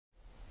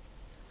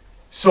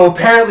So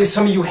apparently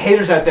some of you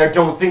haters out there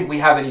don't think we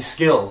have any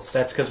skills.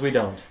 That's because we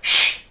don't.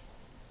 Shh!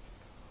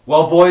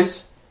 Well,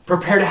 boys,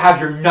 prepare to have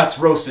your nuts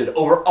roasted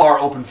over our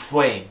open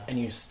flame. And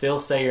you still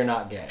say you're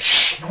not gay.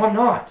 Shh! No, I'm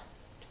not.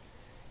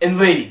 And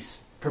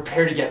ladies,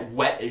 prepare to get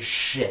wet as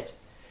shit.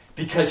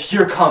 Because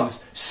here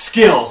comes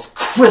SKILLZ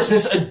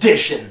Christmas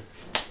Edition.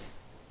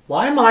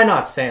 Why am I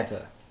not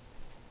Santa?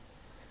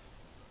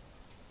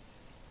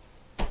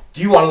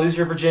 Do you want to lose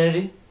your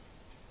virginity?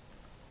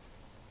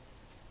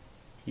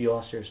 You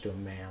lost yours to a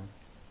man.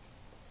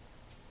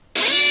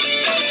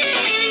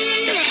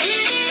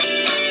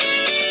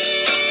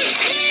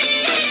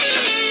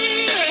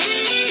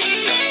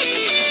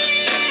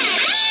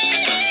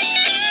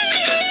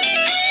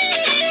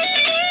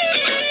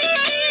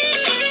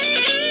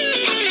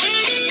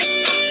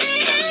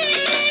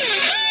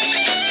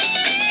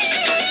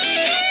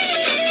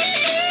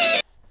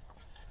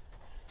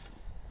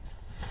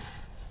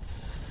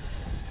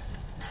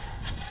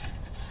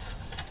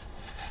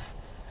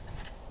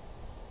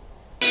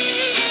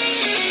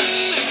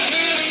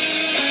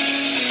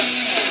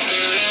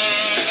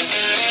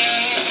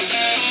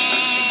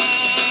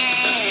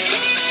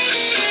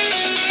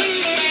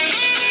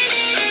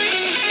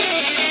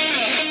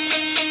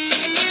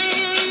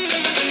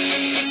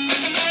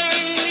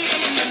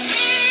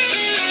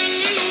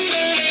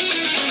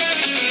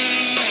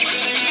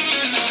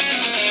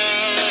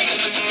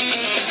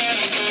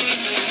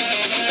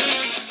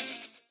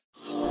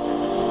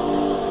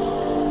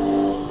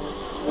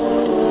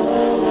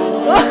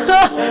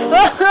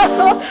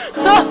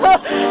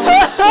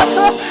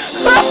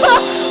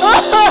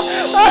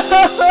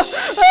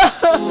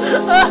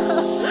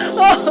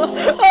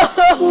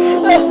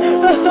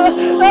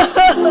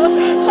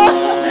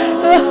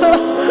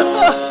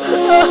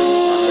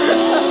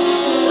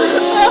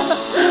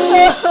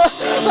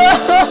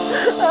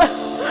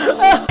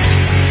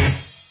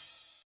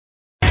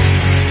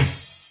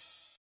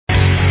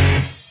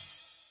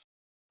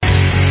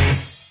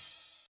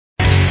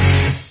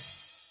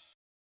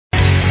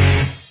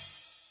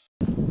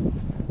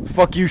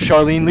 Fuck you,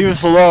 Charlene. Leave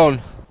us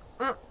alone.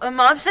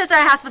 Mom says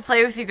I have to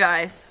play with you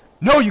guys.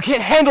 No, you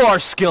can't handle our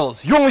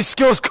skills. Your only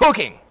skill is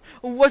cooking.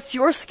 What's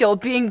your skill,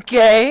 being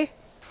gay?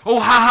 Oh,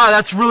 haha,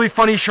 that's really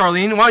funny,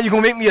 Charlene. Why don't you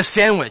go make me a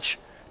sandwich,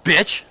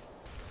 bitch?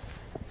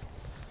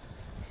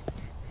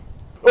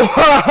 Oh,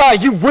 haha,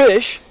 you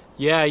wish.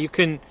 Yeah, you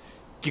couldn't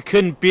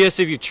beat us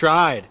if you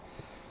tried.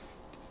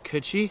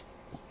 Could she?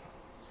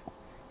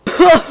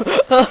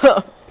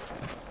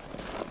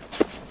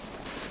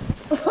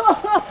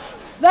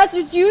 That's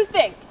what you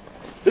think.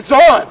 It's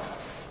on.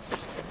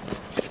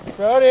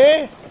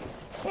 Brodie,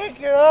 can't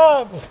get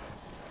up.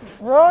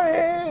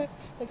 Brodie,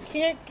 I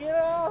can't get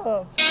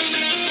up.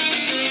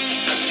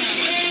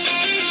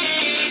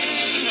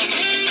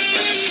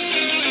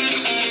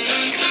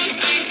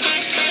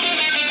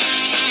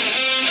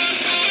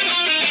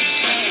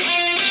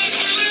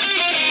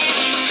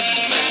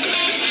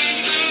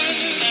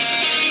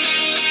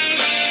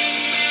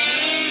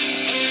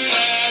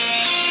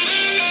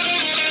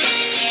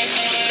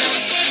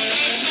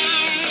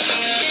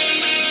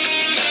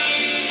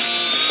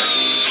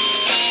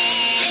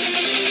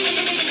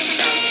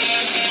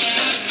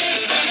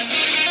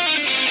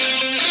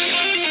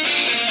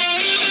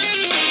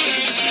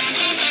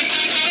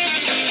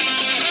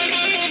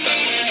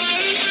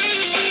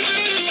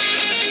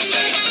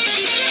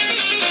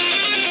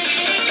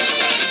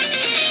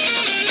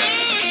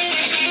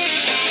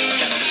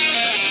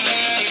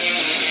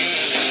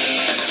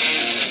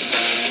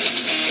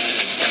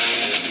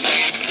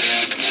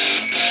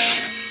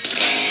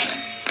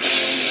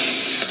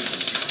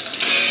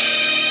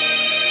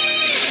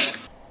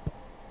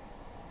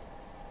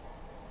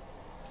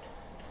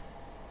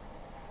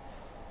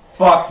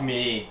 Fuck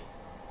me.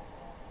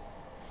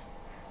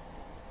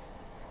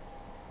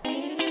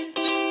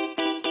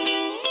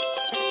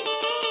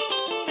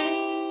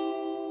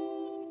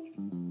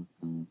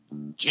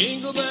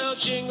 Jingle bell,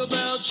 jingle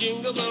bell,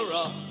 jingle bell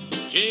rock.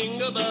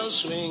 Jingle bells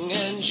swing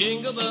and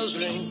jingle bells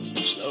ring.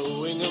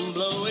 Snowing and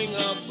blowing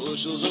up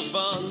bushels of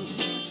fun.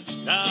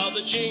 Now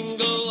the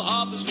jingle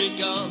hop has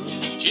begun.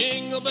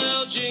 Jingle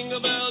bell, jingle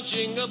bell,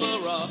 jingle bell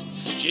rock.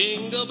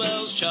 Jingle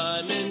bells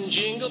chime in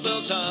jingle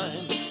bell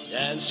time.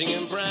 Dancing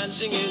and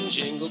prancing in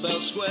Jingle Bell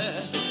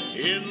Square.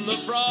 In the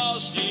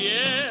frosty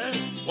air.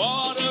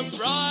 What a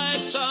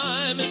bright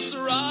time. It's the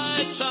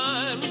right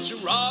time to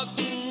rock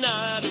the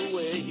night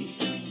away.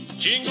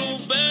 Jingle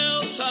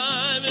bell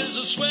time is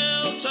a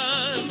swell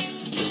time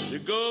to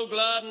go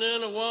gliding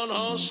in a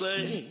one-horse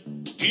sleigh.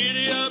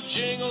 Giddy up,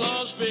 jingle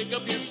horse, pick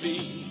up your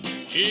feet.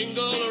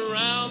 Jingle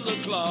around the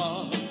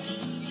clock.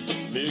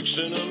 Mix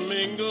and a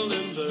mingle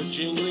in the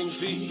jingling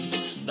feet.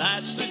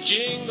 That's the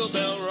Jingle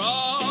Bell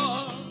Rock.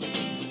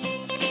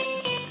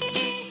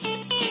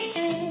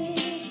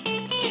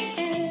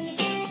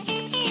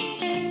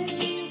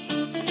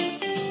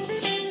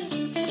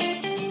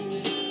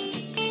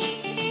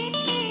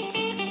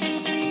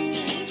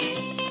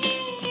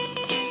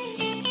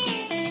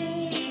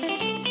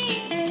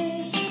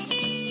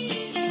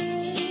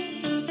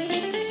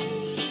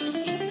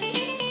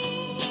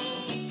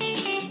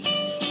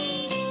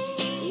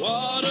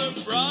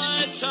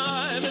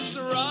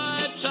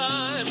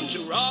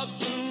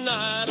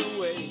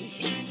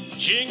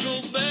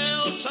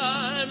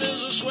 time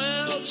is a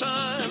swell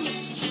time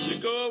to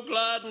go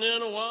gliding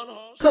in a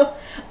one-horse.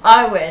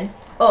 I win.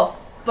 Oh,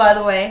 by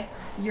the way,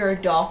 you're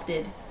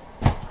adopted.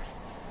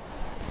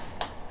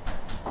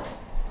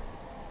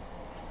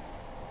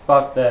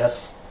 Fuck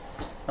this.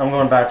 I'm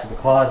going back to the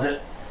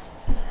closet.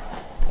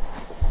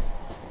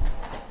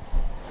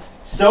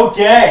 So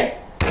gay!